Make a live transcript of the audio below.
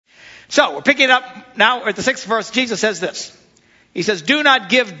So we're picking up now at the 6th verse. Jesus says this. He says, do not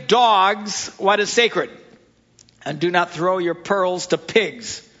give dogs what is sacred, and do not throw your pearls to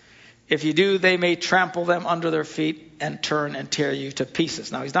pigs. If you do, they may trample them under their feet and turn and tear you to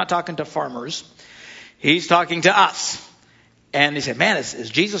pieces. Now, he's not talking to farmers. He's talking to us. And he said, man, is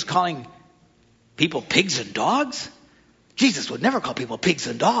Jesus calling people pigs and dogs? Jesus would never call people pigs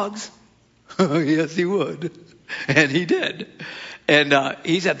and dogs. Yes, he would. And he did. And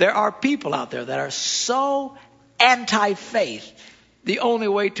he said, there are people out there that are so anti-faith, the only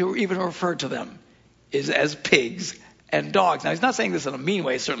way to even refer to them is as pigs and dogs. Now, he's not saying this in a mean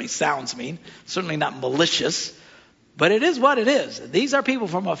way. It certainly sounds mean. Certainly not malicious. But it is what it is. These are people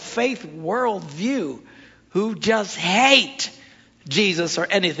from a faith worldview who just hate Jesus or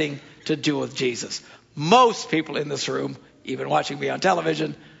anything to do with Jesus. Most people in this room, even watching me on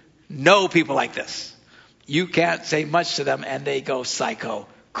television, know people like this. You can't say much to them and they go psycho,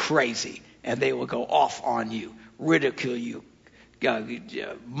 crazy, and they will go off on you, ridicule you,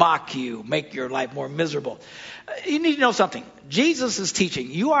 mock you, make your life more miserable. You need to know something. Jesus is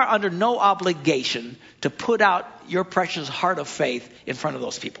teaching. You are under no obligation to put out your precious heart of faith in front of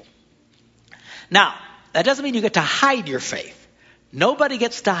those people. Now, that doesn't mean you get to hide your faith. Nobody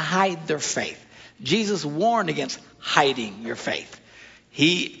gets to hide their faith. Jesus warned against hiding your faith.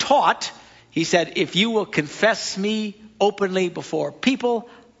 He taught, he said, if you will confess me openly before people,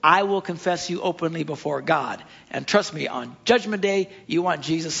 I will confess you openly before God. And trust me, on Judgment Day, you want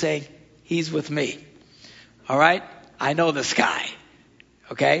Jesus saying, he's with me. All right? I know this guy.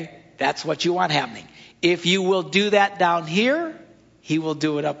 Okay? That's what you want happening. If you will do that down here, he will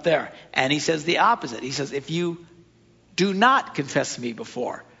do it up there. And he says the opposite. He says, if you do not confess me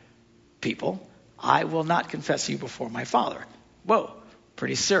before people, I will not confess you before my Father. Whoa,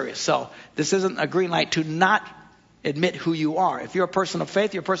 pretty serious. So this isn't a green light to not admit who you are. If you're a person of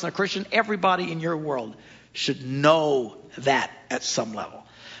faith, you're a person of Christian, everybody in your world should know that at some level.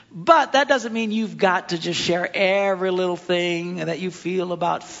 But that doesn't mean you've got to just share every little thing that you feel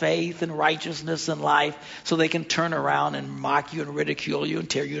about faith and righteousness and life so they can turn around and mock you and ridicule you and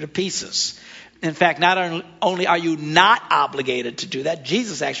tear you to pieces. In fact, not only are you not obligated to do that,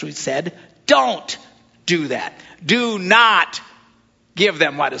 Jesus actually said, don't do that. Do not give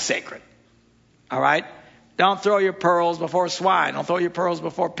them what is sacred. All right? Don't throw your pearls before swine. Don't throw your pearls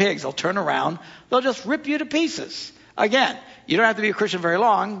before pigs. They'll turn around. They'll just rip you to pieces. Again, you don't have to be a Christian very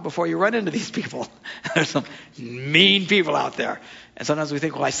long before you run into these people. There's some mean people out there. And sometimes we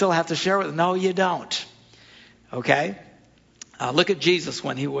think, well, I still have to share with them. No, you don't. Okay? Look at Jesus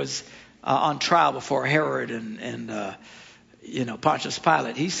when he was on trial before Herod and Pontius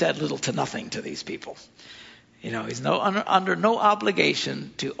Pilate. He said little to nothing to these people. He's under no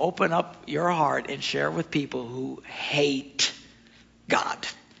obligation to open up your heart and share with people who hate God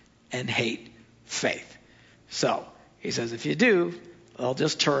and hate faith. So he says, if you do, they'll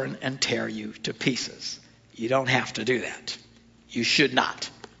just turn and tear you to pieces. You don't have to do that. You should not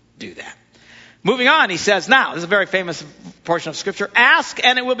do that. Moving on, he says, now, this is a very famous portion of Scripture. Ask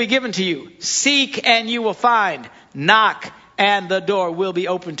and it will be given to you. Seek and you will find. Knock and the door will be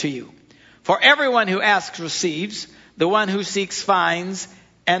open to you. For everyone who asks receives, the one who seeks finds,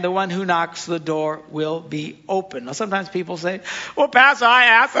 and the one who knocks the door will be open. Now sometimes people say, well, Pastor, I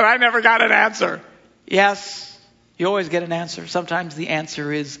asked and I never got an answer. Yes, you always get an answer. Sometimes the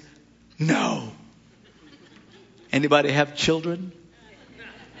answer is no. Anybody have children?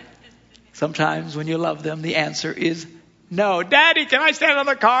 Sometimes when you love them, the answer is no. Daddy, can I stand on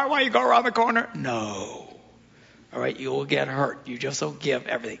the car while you go around the corner? No. All right, you will get hurt. You just don't give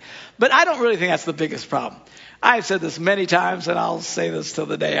everything. But I don't really think that's the biggest problem. I've said this many times, and I'll say this till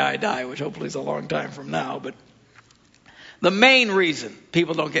the day I die, which hopefully is a long time from now. But the main reason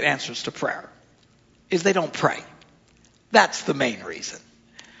people don't get answers to prayer is they don't pray. That's the main reason.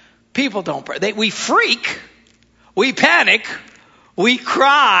 People don't pray. We freak. We panic. We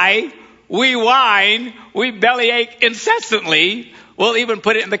cry. We whine. We bellyache incessantly. We'll even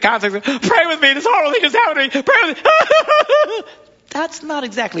put it in the context of, pray with me, this horrible thing is happening to me, pray with me. That's not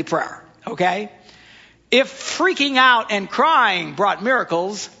exactly prayer, okay? If freaking out and crying brought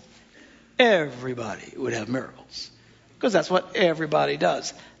miracles, everybody would have miracles. Because that's what everybody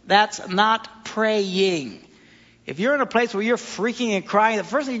does. That's not praying. If you're in a place where you're freaking and crying, the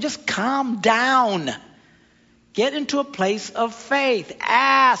first thing, you just calm down. Get into a place of faith.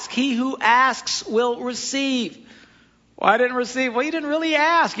 Ask. He who asks will receive. Well, I didn't receive. Well, you didn't really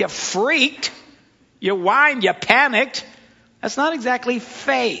ask. You freaked. You whined. You panicked. That's not exactly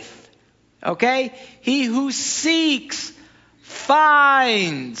faith. Okay? He who seeks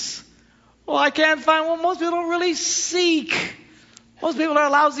finds. Well, I can't find. Well, most people don't really seek. Most people are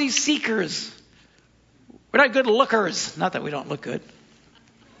lousy seekers. We're not good lookers. Not that we don't look good.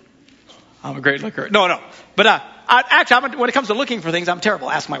 I'm a great looker. No. But actually, when it comes to looking for things, I'm terrible.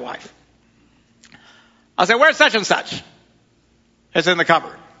 Ask my wife. I'll say, where's such and such? It's in the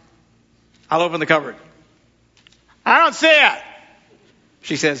cupboard. I'll open the cupboard. I don't see it.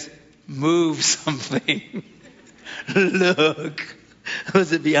 She says, move something. Look.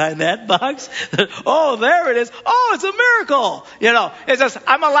 Was it behind that box? Oh, there it is. Oh, it's a miracle. It's just,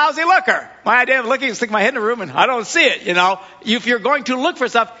 I'm a lousy looker. My idea of looking is stick my head in a room and I don't see it. If you're going to look for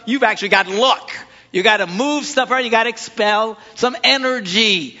stuff, you've actually got to look. You got to move stuff around. You got to expel some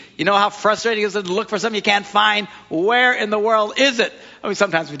energy. You know how frustrating it is to look for something you can't find? Where in the world is it? I mean,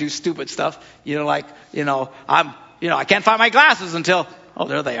 sometimes we do stupid stuff. I can't find my glasses until, oh,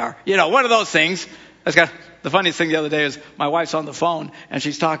 there they are. One of those things. The funniest thing the other day is my wife's on the phone and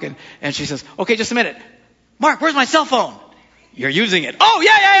she's talking and she says, okay, just a minute. Mark, where's my cell phone? You're using it. Oh,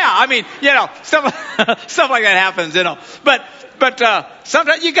 yeah. I mean, stuff like that happens, But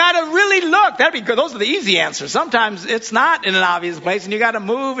sometimes you got to really look. That'd be good. Those are the easy answers. Sometimes it's not in an obvious place and you got to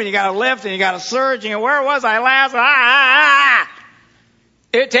move and you got to lift and you got to surge and where was I last?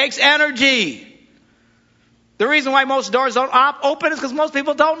 It takes energy. The reason why most doors don't open is because most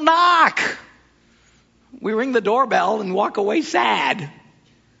people don't knock. We ring the doorbell and walk away sad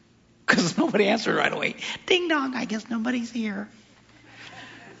because nobody answered right away. Ding dong, I guess nobody's here.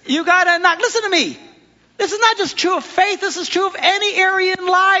 You got to knock. Listen to me. This is not just true of faith. This is true of any area in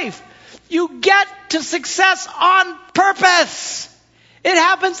life. You get to success on purpose. It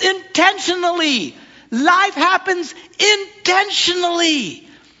happens intentionally. Life happens intentionally.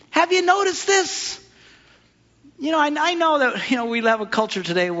 Have you noticed this? I know that, we have a culture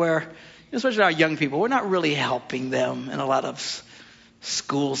today where, especially our young people, we're not really helping them in a lot of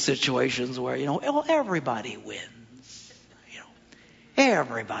school situations where, everybody wins.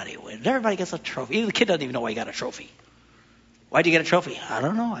 Everybody wins. Everybody gets a trophy. The kid doesn't even know why he got a trophy. Why'd you get a trophy? I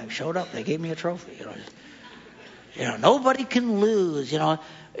don't know. I showed up. They gave me a trophy. Nobody can lose.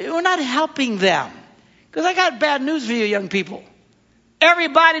 We're not helping them. Because I got bad news for you, young people.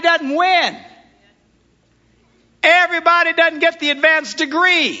 Everybody doesn't win. Everybody doesn't get the advanced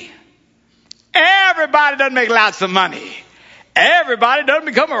degree. Everybody doesn't make lots of money. Everybody doesn't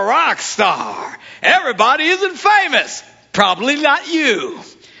become a rock star. Everybody isn't famous. Probably not you.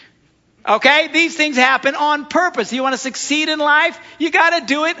 Okay? These things happen on purpose. You want to succeed in life? You got to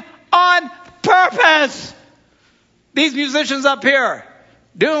do it on purpose. These musicians up here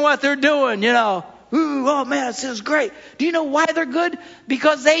doing what they're doing, Ooh, oh man, this is great. Do you know why they're good?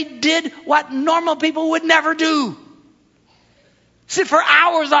 Because they did what normal people would never do. Sit for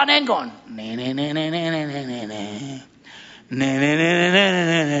hours on end going. Only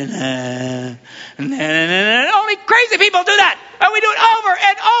crazy people do that. And we do it over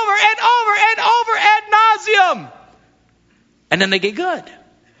and over and over and over ad nauseum. And then they get good.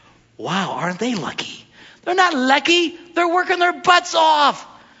 Wow, aren't they lucky? They're not lucky. They're working their butts off.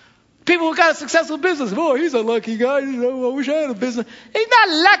 People who got a successful business. Oh, he's a lucky guy. I wish I had a business. He's not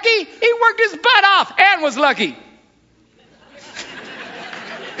lucky. He worked his butt off and was lucky.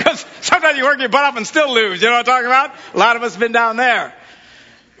 Because sometimes you work your butt off and still lose. You know what I'm talking about? A lot of us have been down there.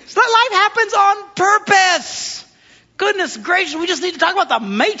 So life happens on purpose. Goodness gracious, we just need to talk about the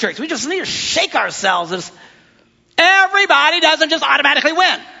matrix. We just need to shake ourselves. Everybody doesn't just automatically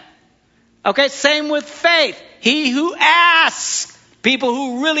win. Okay, same with faith. He who asks, people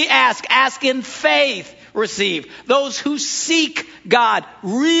who really ask in faith, receive. Those who seek God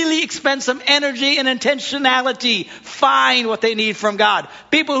really expend some energy and intentionality, find what they need from God.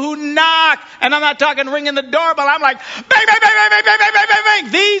 People who knock, and I'm not talking ringing the doorbell, I'm like, bang, bang, bang, bang, bang, bang, bang, bang,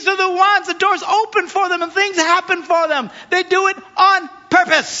 bang. These are the ones, the doors open for them and things happen for them. They do it on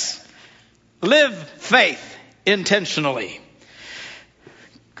purpose. Live faith intentionally.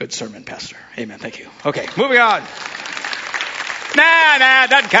 Good sermon, Pastor. Amen. Thank you. Okay, moving on. Nah,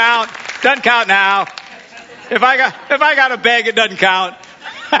 doesn't count. Doesn't count now. If I got a bag, it doesn't count.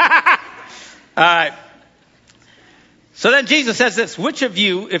 All right. So then Jesus says this: which of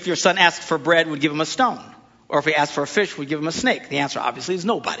you, if your son asked for bread, would give him a stone? Or if he asked for a fish, would give him a snake? The answer obviously is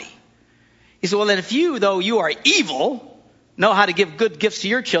nobody. He said, well, then if you, though you are evil, know how to give good gifts to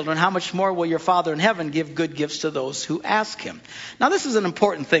your children, how much more will your Father in heaven give good gifts to those who ask him? Now, this is an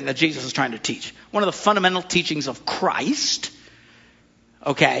important thing that Jesus is trying to teach. One of the fundamental teachings of Christ,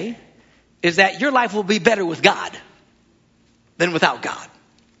 okay, is that your life will be better with God than without God.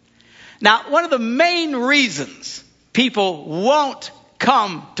 Now, one of the main reasons people won't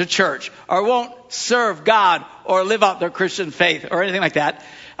come to church or won't serve God or live out their Christian faith or anything like that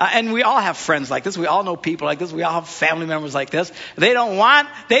And we all have friends like this. We all know people like this. We all have family members like this. They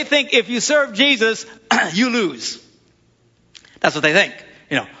think if you serve Jesus, you lose. That's what they think.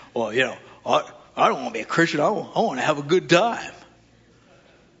 I don't want to be a Christian. I want to have a good time.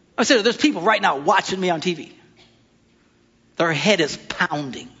 I said, there's people right now watching me on TV. Their head is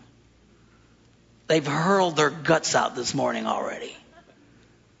pounding. They've hurled their guts out this morning already.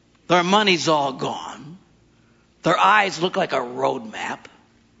 Their money's all gone. Their eyes look like a road map.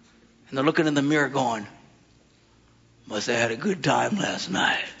 And they're looking in the mirror going, must have had a good time last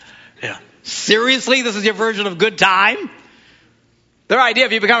night. Seriously, this is your version of good time? Their idea,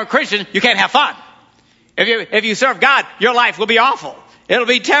 if you become a Christian, you can't have fun. If you serve God, your life will be awful. It'll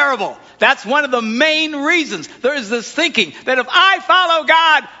be terrible. That's one of the main reasons. There is this thinking that if I follow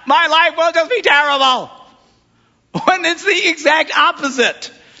God, my life will just be terrible. When it's the exact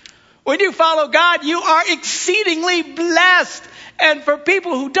opposite. When you follow God, you are exceedingly blessed. And for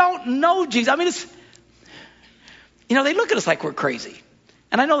people who don't know Jesus, they look at us like we're crazy.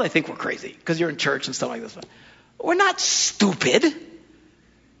 And I know they think we're crazy because you're in church and stuff like this. But we're not stupid.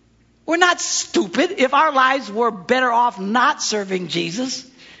 We're not stupid. If our lives were better off not serving Jesus,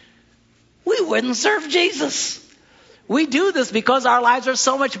 we wouldn't serve Jesus. We do this because our lives are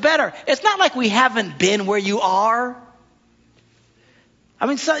so much better. It's not like we haven't been where you are.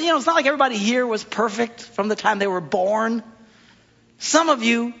 It's not like everybody here was perfect from the time they were born. Some of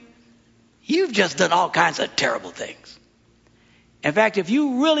you've just done all kinds of terrible things. In fact, if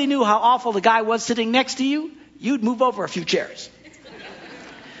you really knew how awful the guy was sitting next to you, you'd move over a few chairs.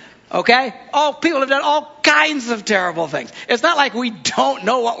 Okay? Oh, people have done all kinds of terrible things. It's not like we don't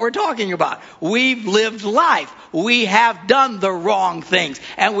know what we're talking about. We've lived life. We have done the wrong things.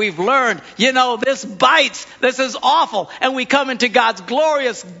 And we've learned, this bites. This is awful. And we come into God's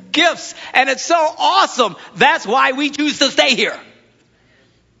glorious gifts. And it's so awesome. That's why we choose to stay here.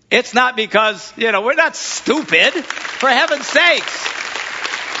 It's not because, we're not stupid. For heaven's sakes.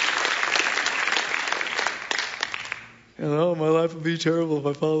 My life would be terrible if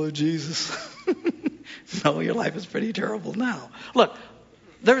I followed Jesus. No, your life is pretty terrible now. Look,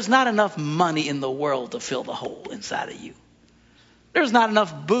 there's not enough money in the world to fill the hole inside of you. There's not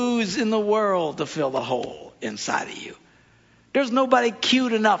enough booze in the world to fill the hole inside of you. There's nobody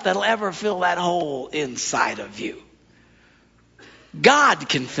cute enough that'll ever fill that hole inside of you. God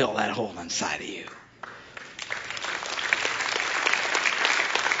can fill that hole inside of you.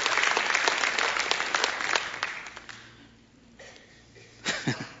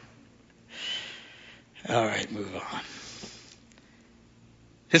 All right, move on.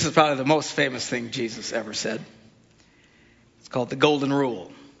 This is probably the most famous thing Jesus ever said. It's called the Golden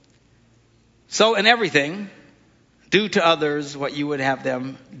Rule. So in everything, do to others what you would have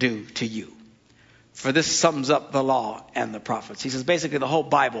them do to you. For this sums up the law and the prophets. He says basically the whole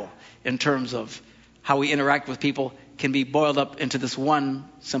Bible in terms of how we interact with people can be boiled up into this one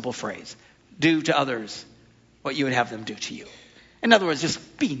simple phrase. Do to others what you would have them do to you. In other words,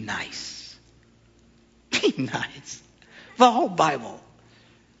 just be nice. Be nice. The whole Bible,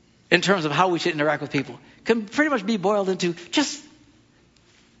 in terms of how we should interact with people, can pretty much be boiled into just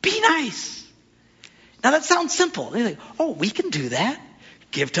be nice. Now that sounds simple. You think, we can do that.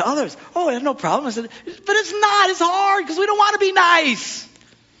 Give to others. I have no problem. I said, but it's not. It's hard because we don't want to be nice.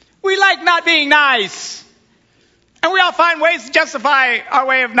 We like not being nice. And we all find ways to justify our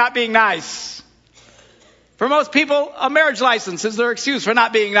way of not being nice. For most people, a marriage license is their excuse for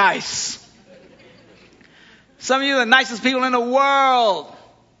not being nice. Some of you are the nicest people in the world.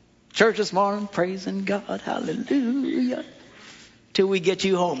 Church this morning, praising God, hallelujah. Till we get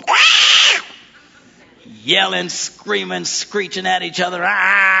you home. Yelling, screaming, screeching at each other.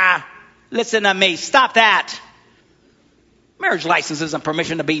 Listen to me, stop that. Marriage license isn't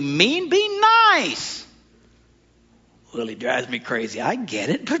permission to be mean, be nice. Well, it drives me crazy. I get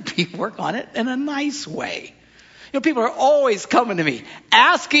it, but work on it in a nice way. People are always coming to me,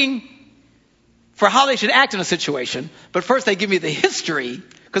 asking for how they should act in a situation, but first they give me the history,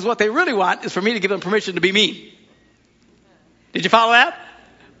 because what they really want is for me to give them permission to be mean. Did you follow that?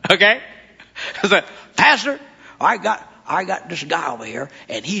 Okay. So, Pastor, I got this guy over here,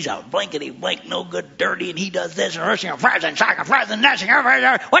 and he's a blankety blank, no good, dirty, and he does this and rushing a fries and shock a fries and dashing.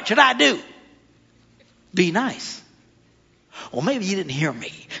 What should I do? Be nice. Well, maybe you didn't hear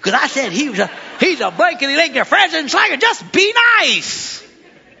me, because I said he's a blankety blank, fries and shock. Just be nice.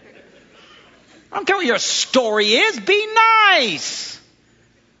 I don't care what your story is. Be nice.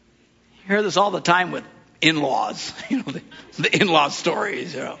 You hear this all the time with in-laws. The in-law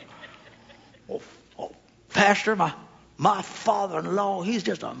stories. Pastor, my My father-in-law, he's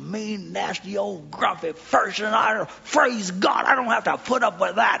just a mean, nasty, old, grumpy person. Praise God, I don't have to put up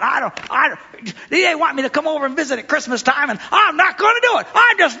with that. He ain't want me to come over and visit at Christmas time, and I'm not going to do it.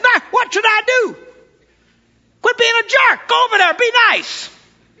 I'm just not. What should I do? Quit being a jerk. Go over there. Be nice.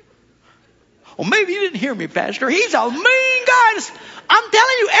 Well, maybe you didn't hear me, Pastor. He's a mean guy. I'm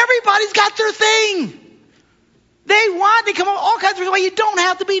telling you, everybody's got their thing. They come up with all kinds of reasons why you don't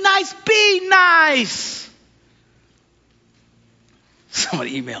have to be nice. Be nice.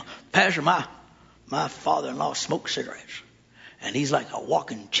 Somebody emailed, Pastor, my father-in-law smokes cigarettes. And he's like a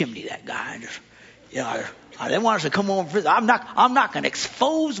walking chimney, that guy. They want us to come over and visit. I'm not going to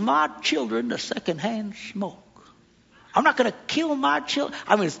expose my children to secondhand smoke. I'm not going to kill my children.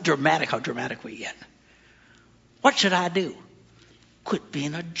 I mean, it's dramatic how dramatic we get. What should I do? Quit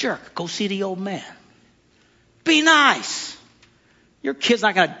being a jerk. Go see the old man. Be nice. Your kid's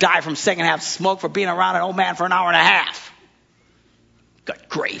not going to die from secondhand smoke for being around an old man for an hour and a half. Good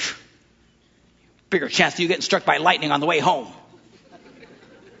grief. Bigger chance of you getting struck by lightning on the way home.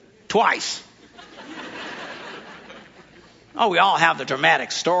 Twice. Oh, we all have the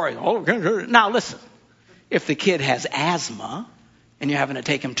dramatic story. Now listen. If the kid has asthma and you're having to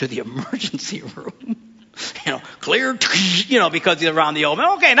take him to the emergency room, clear, because he's around the old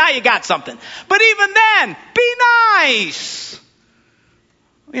man. Okay, now you got something. But even then, be nice.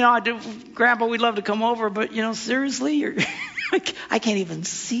 Grandpa, we'd love to come over, but, seriously, I can't even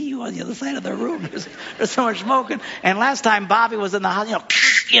see you on the other side of the room. There's so much smoking. And last time Bobby was in the house,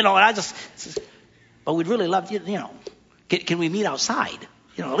 and I but we'd really love you, can we meet outside?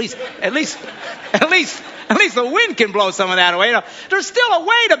 At least the wind can blow some of that away. There's still a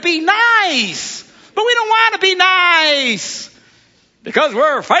way to be nice, but we don't want to be nice because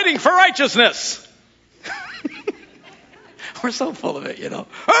we're fighting for righteousness. We're so full of it,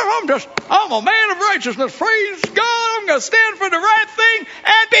 I'm a man of righteousness. Praise God. I'm going to stand for the right thing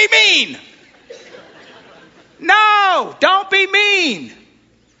and be mean. No, don't be mean.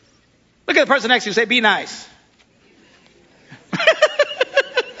 Look at the person next to you. Say, be nice.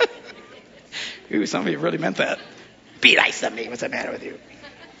 Ooh, some of you really meant that. Be nice to me. What's the matter with you?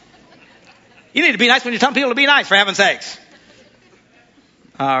 You need to be nice when you're telling people to be nice, for heaven's sakes.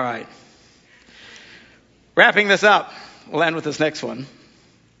 All right. Wrapping this up, we'll end with this next one.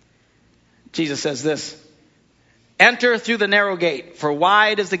 Jesus says this. Enter through the narrow gate, for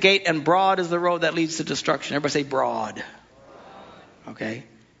wide is the gate and broad is the road that leads to destruction. Everybody say broad. Okay?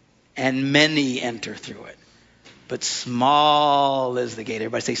 And many enter through it. But small is the gate.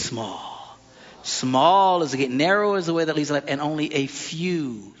 Everybody say small. Small is the gate, narrow is the way that leads to life, and only a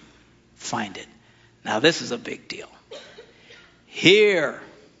few find it. Now this is a big deal. The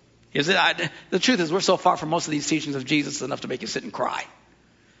truth is we're so far from most of these teachings of Jesus, it's enough to make you sit and cry.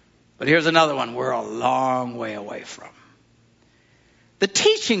 But here's another one we're a long way away from. The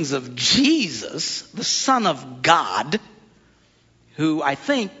teachings of Jesus, the Son of God, who I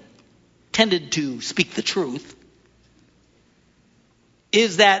think tended to speak the truth,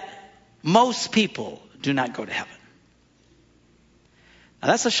 is that most people do not go to heaven. Now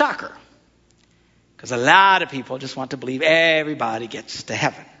that's a shocker, because a lot of people just want to believe everybody gets to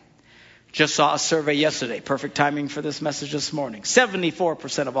heaven. Just saw a survey yesterday, perfect timing for this message this morning.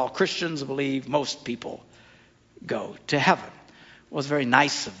 74% of all Christians believe most people go to heaven. It was very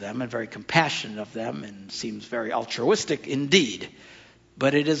nice of them and very compassionate of them and seems very altruistic indeed.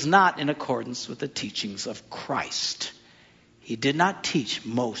 But it is not in accordance with the teachings of Christ. He did not teach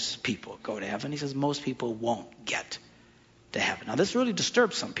most people go to heaven. He says most people won't get to heaven. Now this really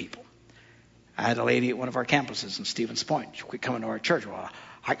disturbed some people. I had a lady at one of our campuses in Stevens Point. She quit coming to our church. Well,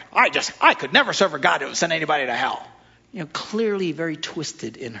 I could never serve a God who would send anybody to hell. Clearly very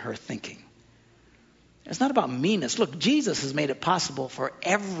twisted in her thinking. It's not about meanness. Look, Jesus has made it possible for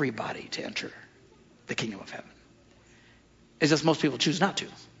everybody to enter the kingdom of heaven. It's just most people choose not to.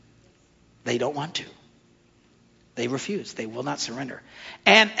 They don't want to. They refuse. They will not surrender.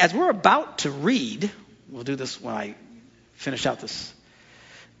 And as we're about to read, we'll do this when I finish out this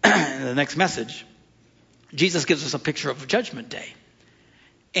the next message. Jesus gives us a picture of Judgment Day.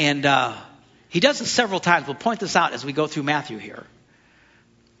 And he does this several times. We'll point this out as we go through Matthew here.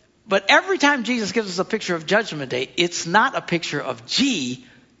 But every time Jesus gives us a picture of Judgment Day, it's not a picture of, gee,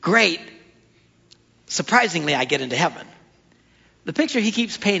 great, surprisingly I get into heaven. The picture he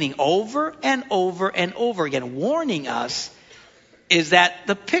keeps painting over and over and over again, warning us, is that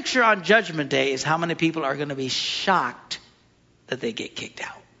the picture on Judgment Day is how many people are going to be shocked that they get kicked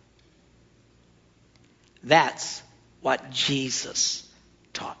out. That's what Jesus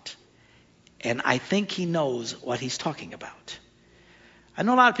taught. And I think he knows what he's talking about. I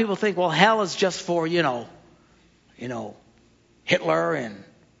know a lot of people think, well, hell is just for, Hitler and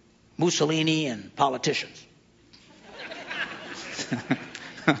Mussolini and politicians.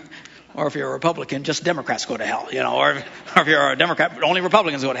 Or if you're a Republican, just Democrats go to hell, or if you're a Democrat, only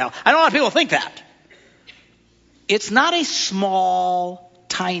Republicans go to hell. I know a lot of people think that. It's not a small,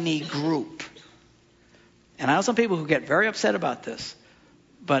 tiny group. And I know some people who get very upset about this.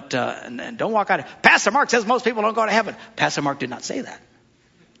 But and don't walk out of it. Pastor Mark says most people don't go to heaven. Pastor Mark did not say that.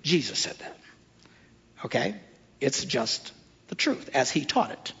 Jesus said that. Okay? It's just the truth as he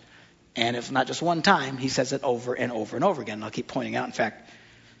taught it. And if not just one time, he says it over and over and over again. And I'll keep pointing out. In fact,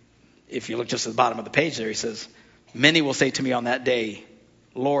 if you look just at the bottom of the page there, he says, many will say to me on that day,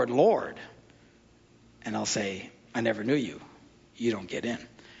 Lord, Lord. And I'll say, I never knew you. You don't get in.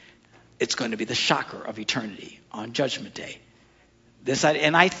 It's going to be the shocker of eternity on Judgment Day.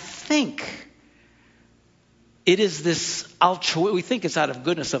 And I think it is this we think it's out of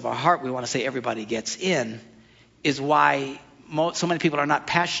goodness of our heart. We want to say everybody gets in, is why so many people are not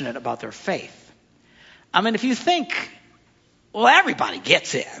passionate about their faith. I mean, if you think, well, everybody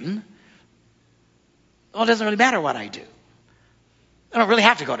gets in, well, it doesn't really matter what I do. I don't really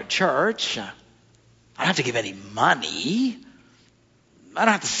have to go to church. I don't have to give any money. I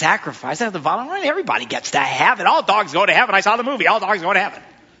don't have to sacrifice. I don't have to volunteer. Everybody gets to heaven. All dogs go to heaven. I saw the movie. All dogs go to heaven.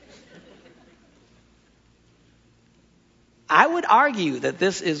 I would argue that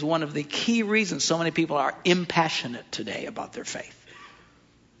this is one of the key reasons so many people are impassionate today about their faith.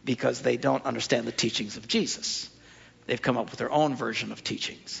 Because they don't understand the teachings of Jesus. They've come up with their own version of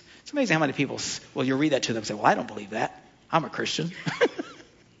teachings. It's amazing how many people, well, you read that to them and say, well, I don't believe that. I'm a Christian.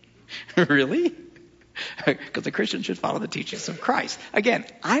 Really? Because the Christian should follow the teachings of Christ. Again,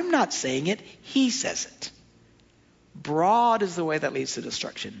 I'm not saying it. He says it. Broad is the way that leads to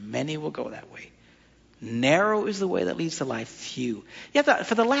destruction. Many will go that way. Narrow is the way that leads to life. Few.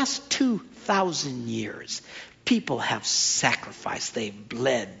 For the last 2,000 years, people have sacrificed. They've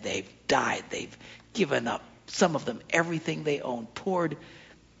bled. They've died. They've given up. Some of them, everything they own, poured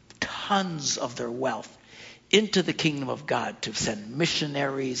tons of their wealth into the kingdom of God to send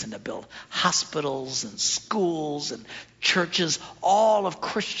missionaries and to build hospitals and schools and churches. All of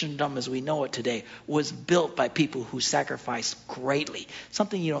Christendom as we know it today was built by people who sacrificed greatly.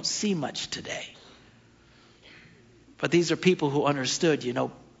 Something you don't see much today. But these are people who understood,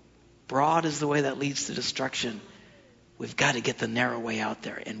 broad is the way that leads to destruction. We've got to get the narrow way out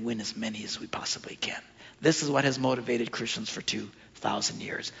there and win as many as we possibly can. This is what has motivated Christians for 2,000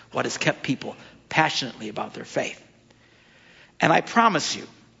 years. What has kept people passionately about their faith. And I promise you,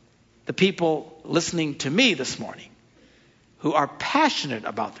 the people listening to me this morning who are passionate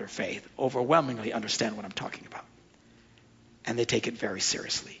about their faith overwhelmingly understand what I'm talking about. And they take it very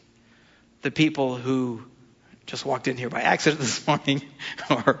seriously. The people who just walked in here by accident this morning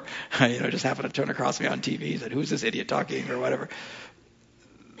or just happened to turn across me on TV and said, who's this idiot talking or whatever,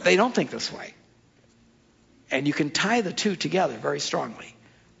 they don't think this way. And you can tie the two together very strongly.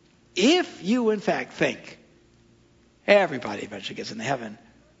 If you, in fact, think everybody eventually gets into heaven,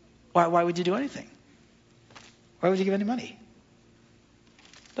 why would you do anything? Why would you give any money?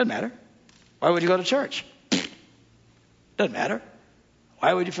 Doesn't matter. Why would you go to church? Doesn't matter.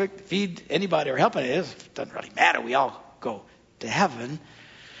 Why would you feed anybody or help anybody? It doesn't really matter. We all go to heaven.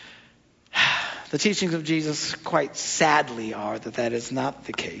 The teachings of Jesus, quite sadly, are that is not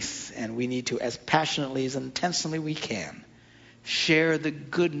the case. And we need to, as passionately, as intensely we can, share the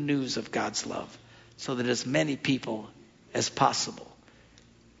good news of God's love so that as many people as possible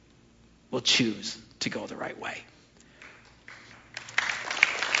will choose to go the right way.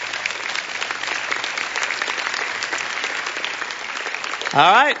 All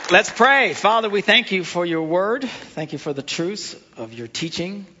right, let's pray. Father, we thank you for your word. Thank you for the truths of your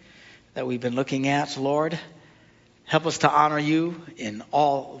teaching that we've been looking at, Lord. Help us to honor you in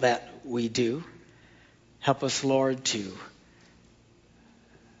all that we do. Help us, Lord, to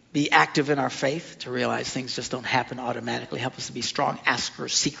be active in our faith, to realize things just don't happen automatically. Help us to be strong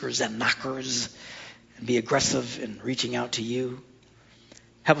askers, seekers, and knockers, and be aggressive in reaching out to you.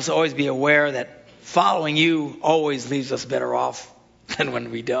 Help us always be aware that following you always leaves us better off than when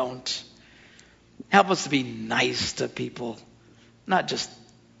we don't. Help us to be nice to people, not just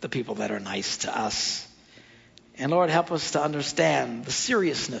the people that are nice to us. And Lord, help us to understand the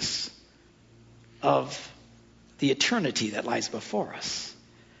seriousness of the eternity that lies before us.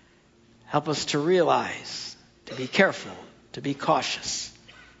 Help us to realize, to be careful, to be cautious,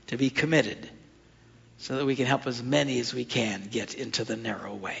 to be committed, so that we can help as many as we can get into the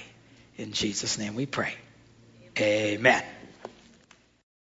narrow way. In Jesus' name we pray. Amen.